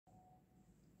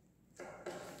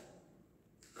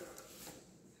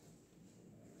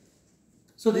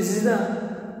So this is the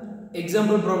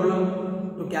example problem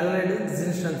to calculate the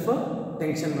design strength for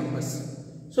tension members.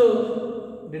 So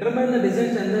determine the design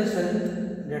tensile strength.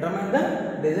 Determine the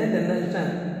design tensile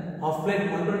strength of plate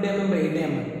 120 mm by 80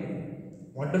 mm.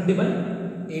 120 by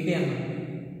 80 mm.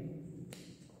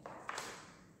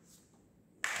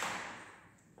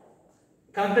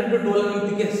 Connected to 12 mm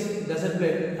thickness gusset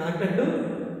plate. Connected to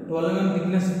 12 mm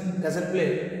thickness gusset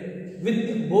plate with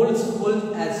bolts holes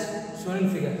as shown in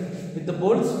figure. With the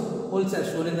bolts holes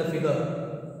as shown in the figure.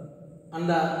 And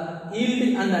the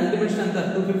yield and ultimate strength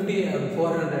are 250 and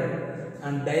 400,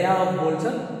 and dia of bolts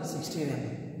are 16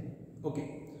 mm. Okay.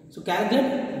 So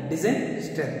calculate design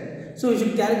strength. So we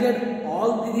should calculate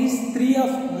all these three of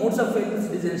modes of failure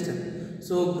design strength.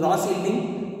 So gross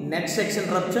yielding, net section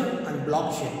rupture, and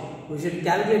block shear. We should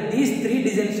calculate these three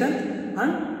design strength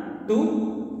and to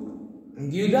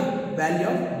give the value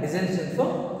of design strength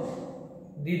for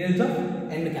details of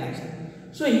end connection.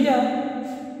 So here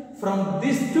from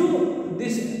this to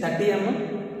this 30 mm,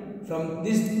 from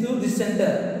this to this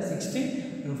center 60,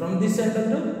 and from this center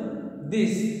to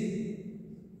this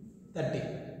 30.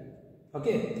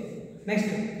 Okay. Next,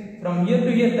 from here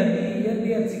to here 30, here to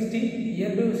here 60,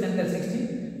 here to center 60,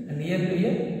 and here to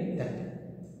here 30.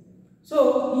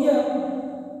 So here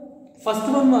first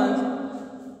one was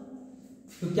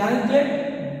to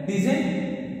calculate design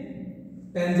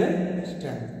tensile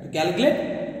strength. To calculate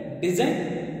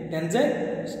design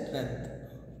tensile strength.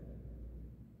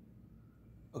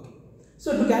 Okay.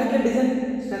 So to calculate design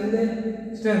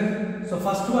tensile strength, so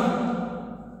first one,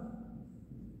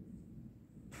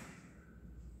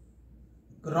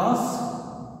 gross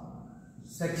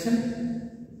section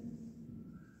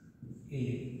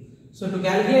yielding. So to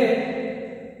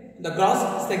calculate the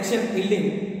gross section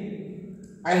yielding,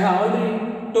 I have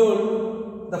already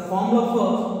told the formula for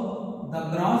the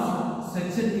gross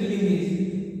section yielding is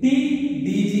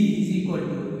TDG is equal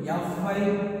to Fy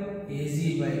Az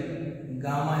by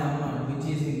gamma m0, which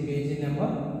is in page number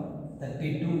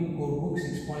 32, code book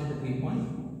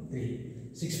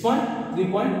 6.3.3.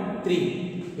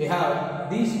 6.3.3. We have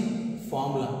this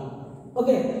formula.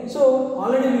 Okay, so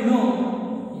already we know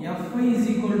Fy is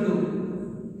equal to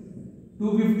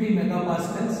 250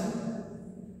 megapascals.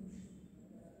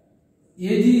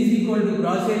 Ag is equal to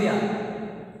gross area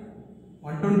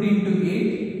 120 into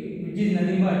 8, which is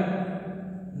nothing but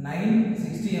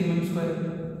 960 mm square,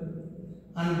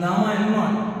 and gamma m0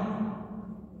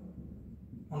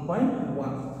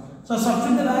 1.1. So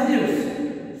substitute the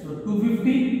values. So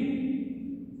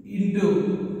 250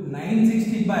 into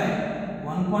 960 by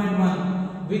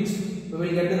 1.1, which we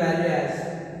will get the value as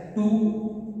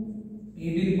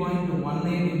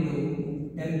 18.18 into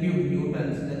 10 cube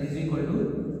newtons, that is equal to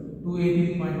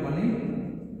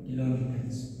 218.18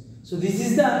 kilonewtons. So this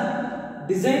is the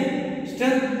design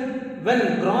strength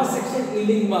when cross section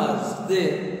yielding was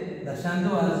there. The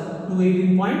strength was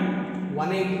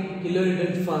 218.18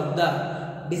 kilonewtons for the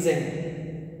design.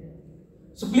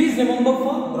 So please remember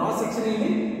for cross section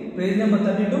yielding, page number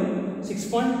 32,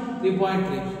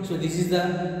 6.3.3. So this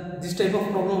type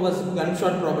of problem was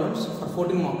gunshot problems for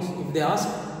 14 marks if they ask.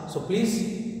 So please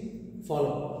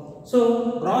follow.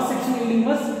 So gross section yielding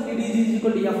was it is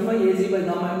equal to Fy Az by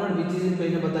gamma m0, which is in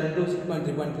page number 32,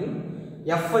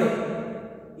 6.3.3. Fy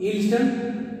yield strength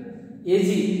Az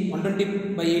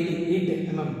 120 by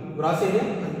 80 mm gross area,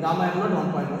 and gamma m0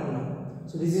 1.1.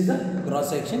 So this is the gross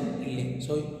section yielding.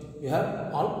 So you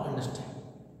have all understand.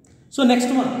 So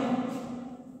next one.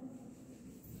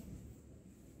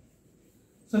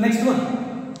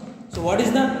 So what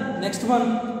is the next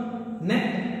one?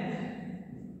 Net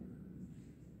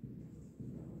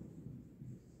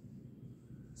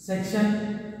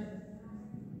section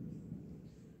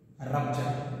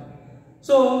rupture.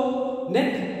 So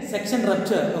net section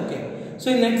rupture. Okay. So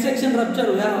in net section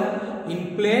rupture we have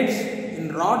in plates,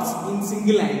 in rods, in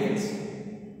single angles.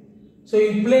 So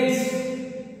in plates,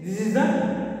 this is the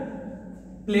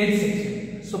plate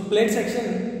section. So plate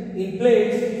section, in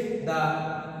plates, the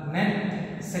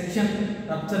net section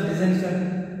rupture design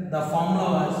strength, the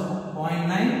formula was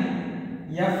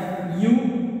 0.9 Fu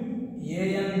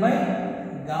An by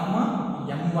gamma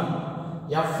m1.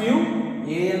 Fu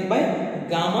An by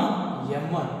gamma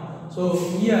m1. So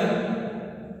here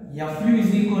Fu is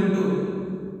equal to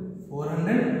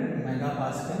 400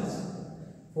 megapascals.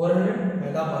 400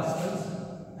 megapascals,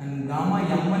 and gamma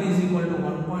m1 is equal to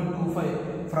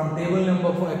 1.25 from table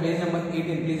number 4, page number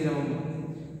 18. Please remember.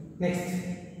 Next,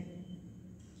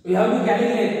 we have to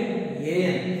calculate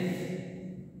An.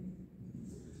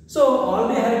 So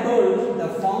already I have told the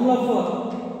formula for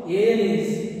An is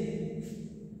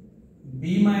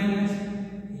B minus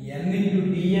n into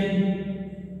Dn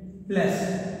plus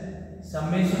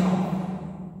summation of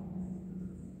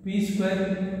P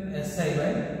square SI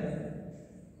by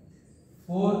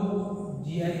 4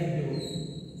 GI into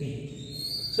T.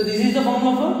 So this is the form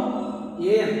of a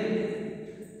AN.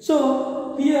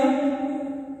 So here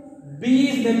B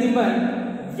is nothing but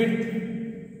width.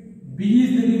 B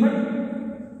is nothing but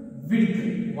width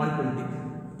 120.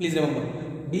 Please remember,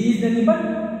 B is nothing but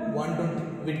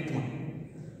 120 width.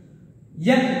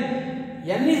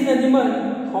 N is nothing but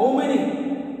how many?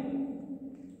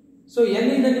 So N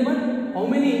is nothing but how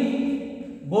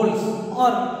many bolts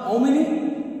or how many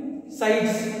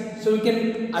sides. So you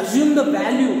can assume the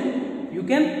value. You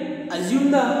can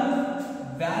assume the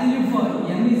value for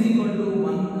N is equal to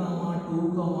 1,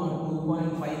 2,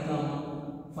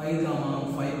 2.5, 5,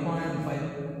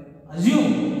 5.5.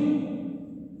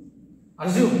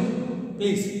 Assume,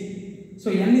 please.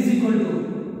 So N is equal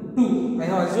to 2. I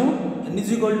have assumed N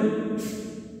is equal to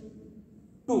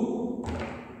 2.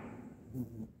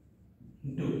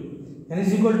 N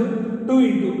is equal to 2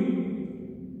 into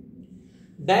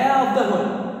dia of the hole.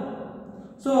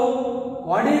 So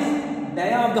what is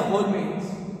dia of the hole means?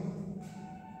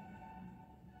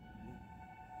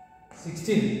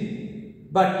 16,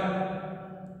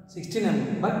 but 16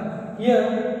 mm. But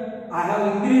here I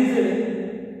have increased it.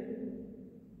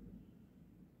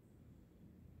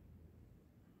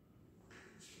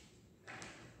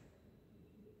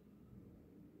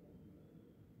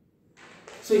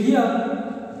 So here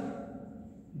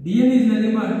Dn is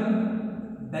nothing but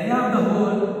dia of the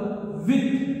hole with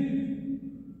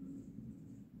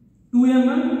 2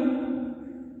 mm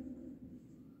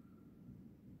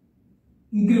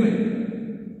increment.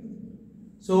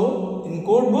 So in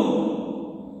code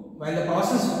book, while the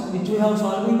process which we have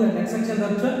solving the next section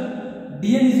rupture,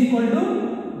 Dn is equal to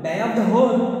dia of the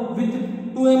hole with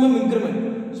 2 mm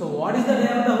increment. So what is the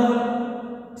dia of the hole?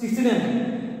 16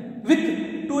 mm with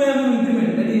 2 mm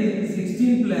increment, that is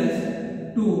 16 plus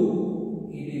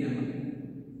 2, 18 mm.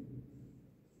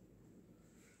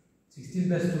 16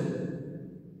 plus 2,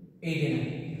 18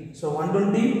 mm. So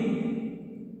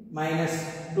 120 minus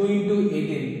 2 into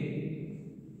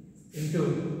 18 into,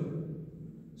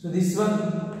 so this one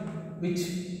which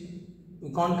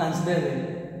we can't consider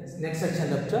in next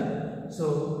section rupture.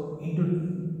 So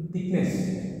into thickness,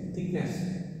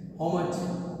 how much?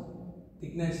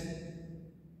 Thickness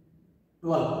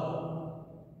 12.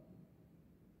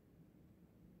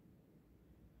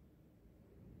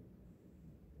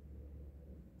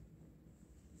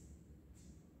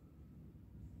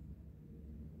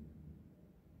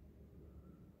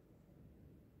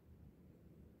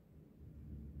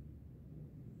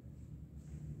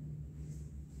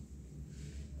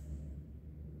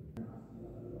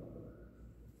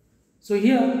 So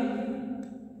here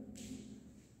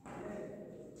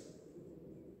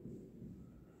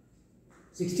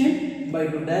by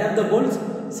 2, dia of the bolts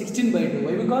 16 by 2.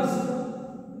 Why? Because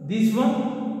this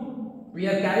one we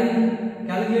are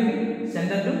calculating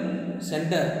center to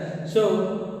center.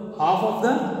 So half of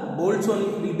the bolts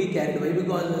only will be carried. Why?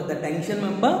 Because the tension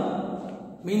member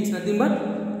means nothing but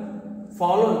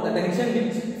the tension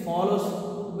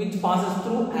which passes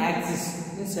through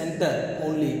axis in center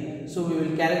only. So we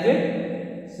will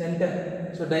calculate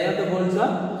center. So dia of the bolts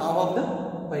are half of the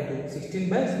by 2, 16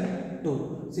 by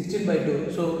 2. 16 by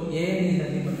 2. So AN is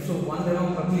nothing but, so 1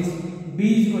 remember please,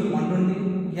 B is equal to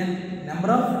 120, N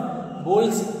number of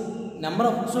bolts,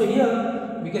 so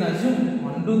here we can assume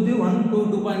 1, 2, 3, 1, 2,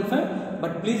 2.5,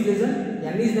 but please listen,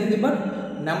 N is nothing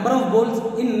but number of bolts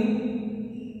in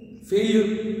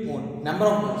failure mode, number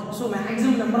of bolts. So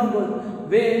maximum number of bolts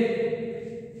where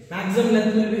maximum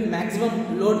length will be,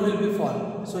 maximum load will be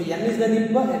fall. So N is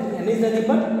nothing but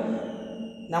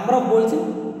number of bolts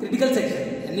in critical section.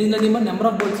 N is nothing but number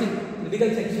of bolts in critical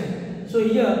section. So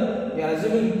here we are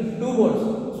assuming 2 bolts.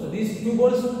 So these 2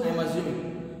 bolts I am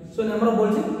assuming. So number of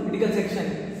bolts in critical section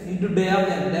into dia of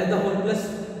the hole plus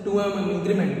 2 mm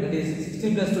increment, that is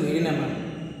 16 plus 2, 18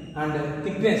 mm. And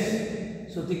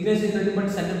thickness. So thickness is nothing but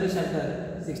center to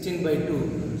center, 16 by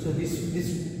 2. So this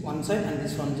one side and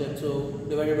this one side. So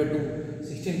divided by 2,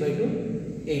 16 by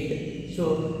 2, 8. So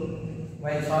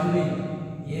while solving,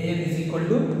 AN is equal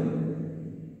to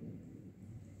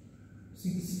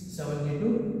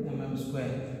 672 mm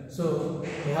square. So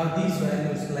we have these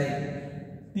values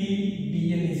like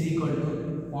Dn is equal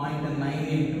to 0.9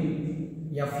 into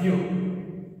Fu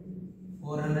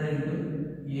 400 into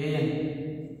AN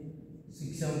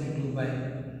 672 by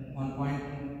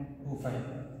 1.25,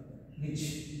 which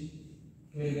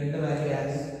will get the value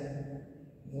as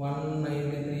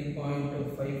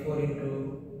 193.54 into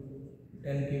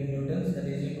 10 cube newtons, that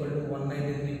is equal to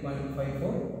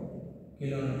 193.54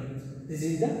 kilonewtons. This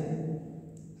is the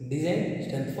design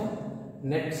strength for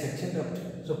net section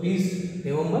rupture. So please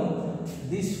remember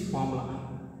this formula,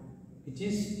 which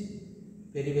is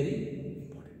very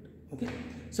important. Okay.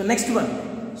 So next one.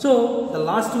 So the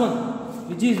last one,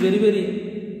 which is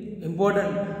very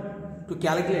important to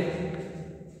calculate.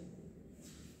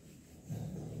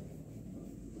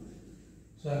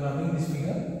 So I am rubbing this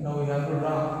figure. Now we have to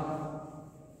draw.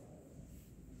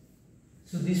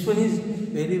 So this one is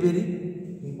very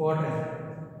important.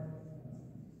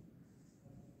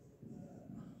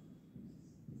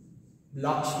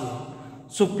 Block shear.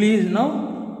 So please now,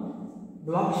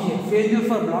 block shear. Failure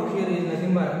for block shear is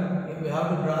nothing but we have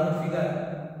to draw the figure.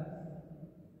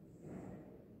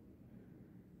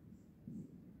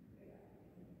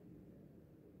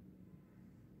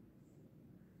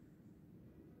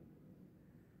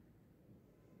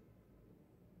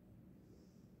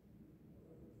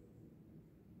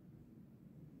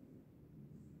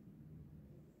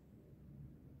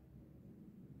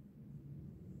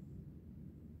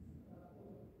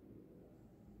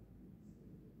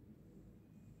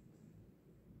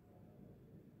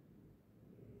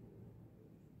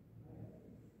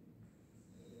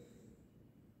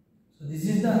 So this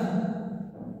is the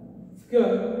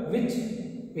figure which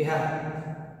we have.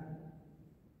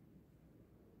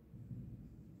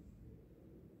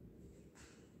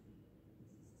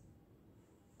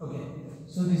 Okay,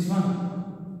 so this one,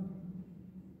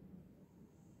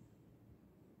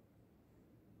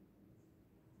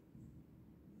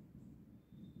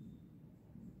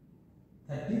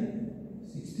 "30,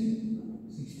 60,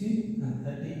 60 and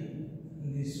 30,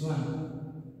 and this one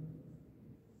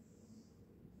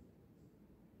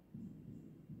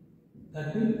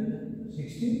 30,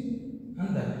 60 and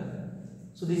 30.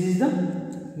 So this is the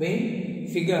main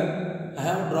figure I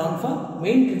have drawn for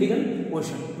main critical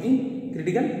portion.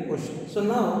 So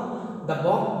now the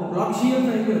block shear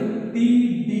triangle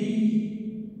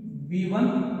TDB1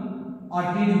 or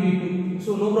TDB2.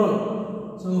 So no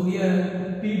problem. So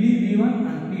here TDB1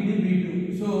 and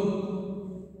TDB2. So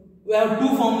we have two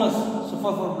formulas. So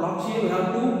for block shear we have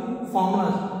two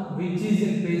formulas, which is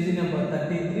in page number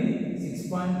 33,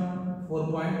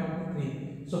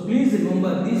 6.4.3. So please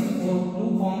remember these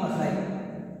two formulas like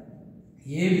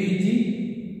AVG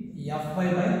Fy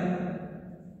by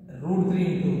root 3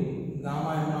 into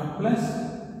gamma m0 plus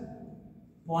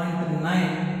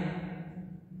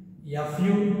 0.9 Fu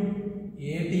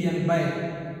Atn by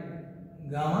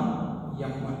gamma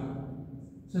m1.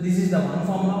 So this is the one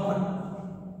formula for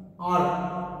R.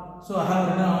 So I have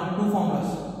written out two formulas,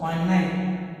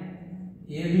 0.9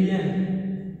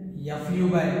 Avn Fu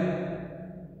by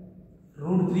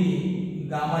root 3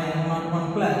 gamma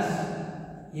m01 plus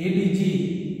Atg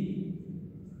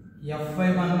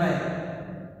Fy1 by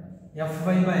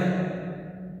Fy by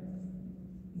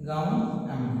gamma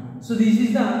m. So this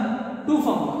is the two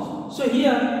formulas. So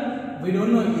here we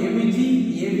don't know Avg,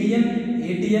 Avn,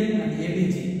 Atn and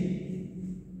Atg.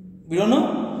 We don't know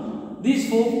these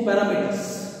four parameters.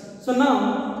 So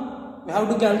now we have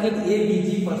to calculate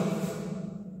Avg first.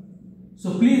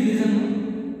 So please listen.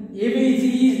 Avg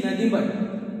is nothing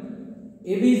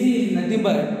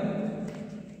but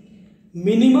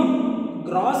minimum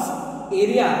gross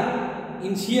area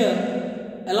in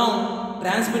shear along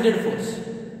transmitted force.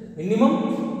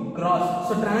 Minimum gross.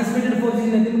 So transmitted force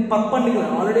is nothing perpendicular.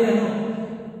 Already I know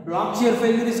block shear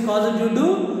failure is caused due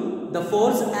to the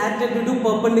force acted due to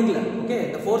perpendicular.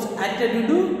 Okay, the force acted due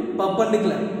to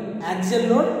perpendicular. Axial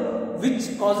load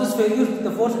which causes failure,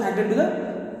 the force acted to the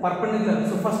perpendicular.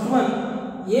 So first one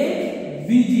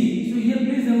AVG. So here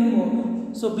please remember.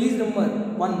 So please remember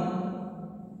one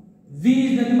V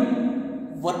is nothing but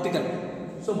vertical.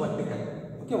 So vertical.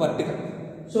 Okay, vertical.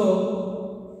 So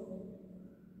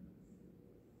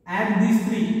add these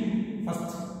three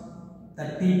first.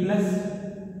 30 plus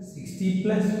 60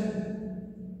 plus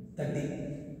 30.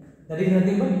 That is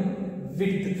nothing but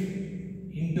width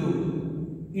into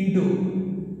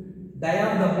dia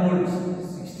of the bolts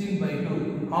 16 by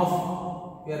 2 half.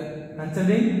 We are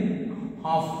considering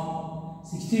half.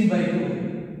 16 by 2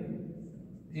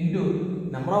 into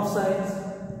number of sides,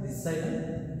 this side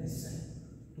and this side,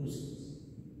 two sides.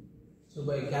 So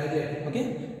by calculating,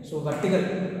 okay. So vertical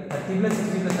 30 plus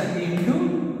 60 plus 30 into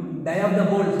dia of the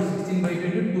bolts 16 by 2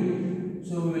 into 2.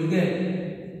 So we will get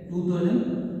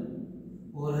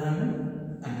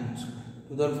 2400 mm square.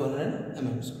 2400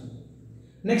 mm square.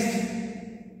 Next,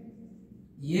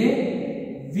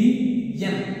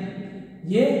 AVN.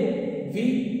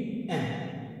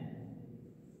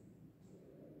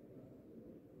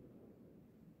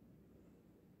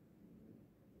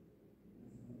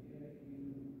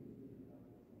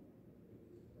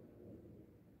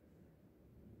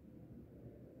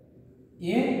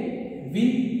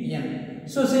 AVN.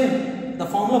 So same, the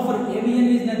formula for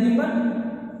AVN is nothing but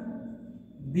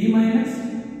B minus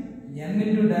N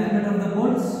into diameter of the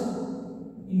bolts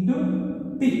into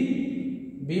T.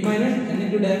 B minus N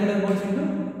into diameter of bolts into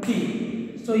T.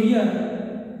 So here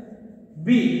B.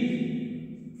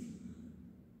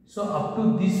 So up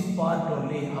to this part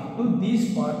only,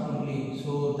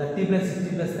 So 30 plus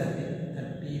 60 plus 30.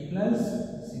 30 plus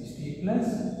 60 plus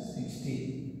 60.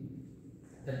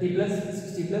 30 plus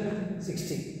 60 plus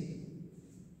 60.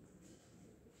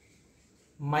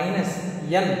 Minus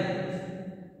N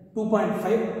 2.5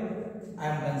 I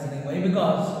am considering. Why?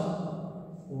 Because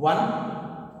 1,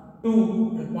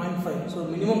 2 and 0.5. So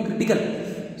minimum critical.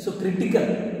 So critical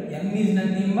N is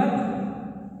nothing but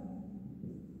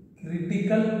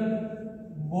critical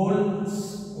bolts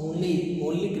only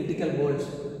critical bolts.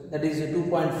 That is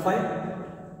 2.5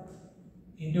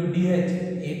 into DH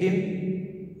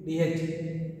 18, DH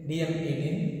DM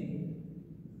 18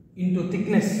 into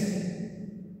thickness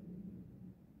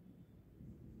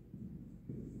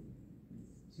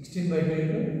 16 by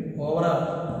 22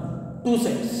 overall 2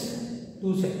 sides.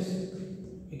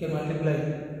 You can multiply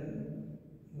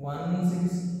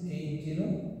 1680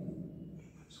 mm.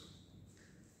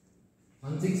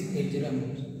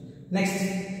 Next,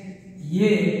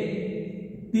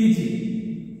 ATG,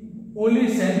 only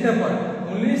center part.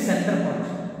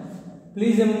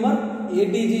 Please remember,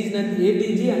 ATG is not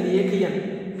ATG and ATN.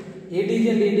 ATG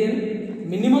and ATN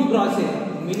minimum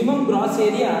gross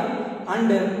area and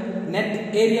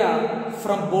net area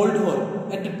from bolt hole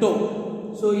at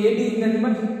toe. So AT is nothing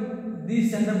but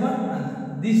this center part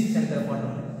and this center part.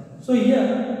 So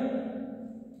here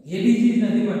ATG is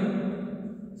nothing but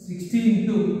 60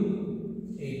 into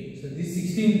 8. So this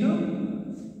 60 into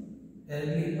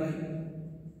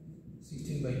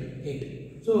 16 by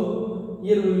 8. So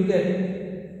here we will get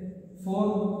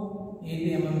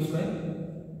 480 mm square.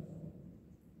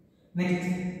 Next,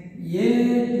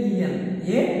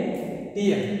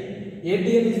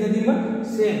 ATN is nothing but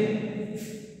same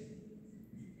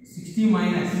 60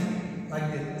 minus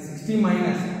like this, 60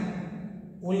 minus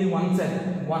only one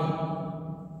side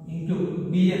 1 into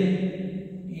BL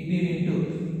 18 into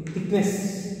thickness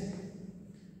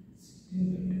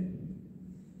 16.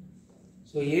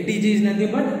 So ATG is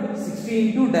nothing but 60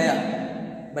 into dia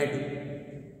by 2.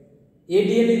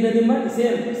 ATN is nothing but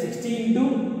same 60 into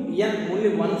N,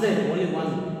 only one side, only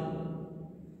 1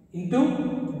 into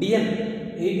DN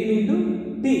 18 into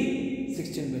T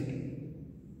 16 by 2.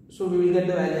 So we will get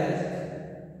the value as.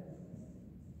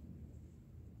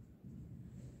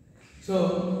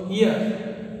 So here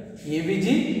AVG,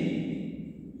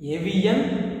 AVN,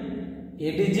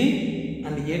 ATG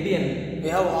and ATN, we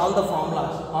have all the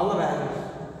formulas, all the values.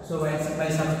 So by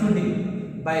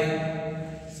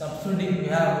substituting we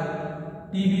have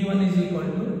TB1 is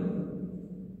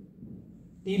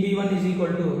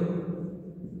equal to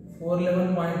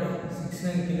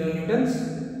 411.69 kilonewtons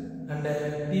and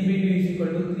TB2 is equal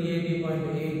to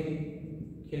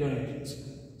 380.8 kilonewtons.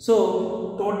 So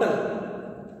total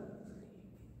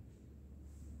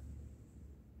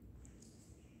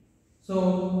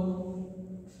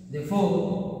therefore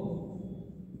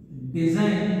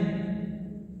design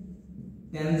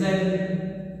tensile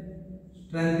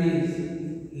strength is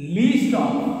least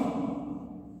of.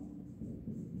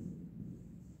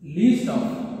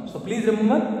 So please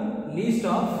remember least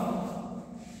of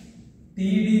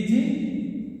TDG,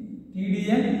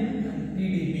 TDN and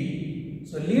TDB.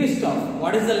 So least of,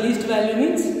 what is the least value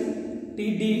means?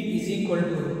 TD is equal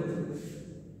to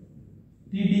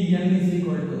TDN is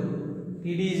equal to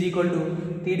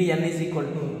TDN is equal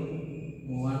to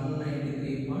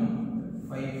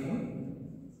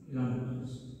 193.54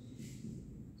 kilometers.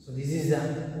 So this is the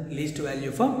least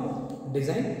value for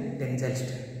design tensile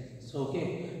strength. So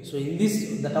okay, so in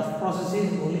this the tough process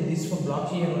is only this for block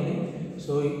shear only.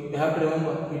 So you have to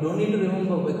remember, you don't need to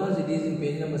remember because it is in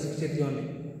page number 63 only.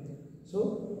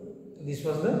 So this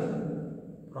was the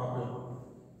problem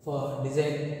for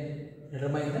design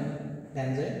determining the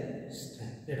tensile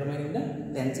strength.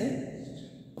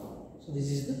 So this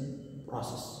is the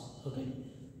process. Okay,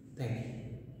 thank you.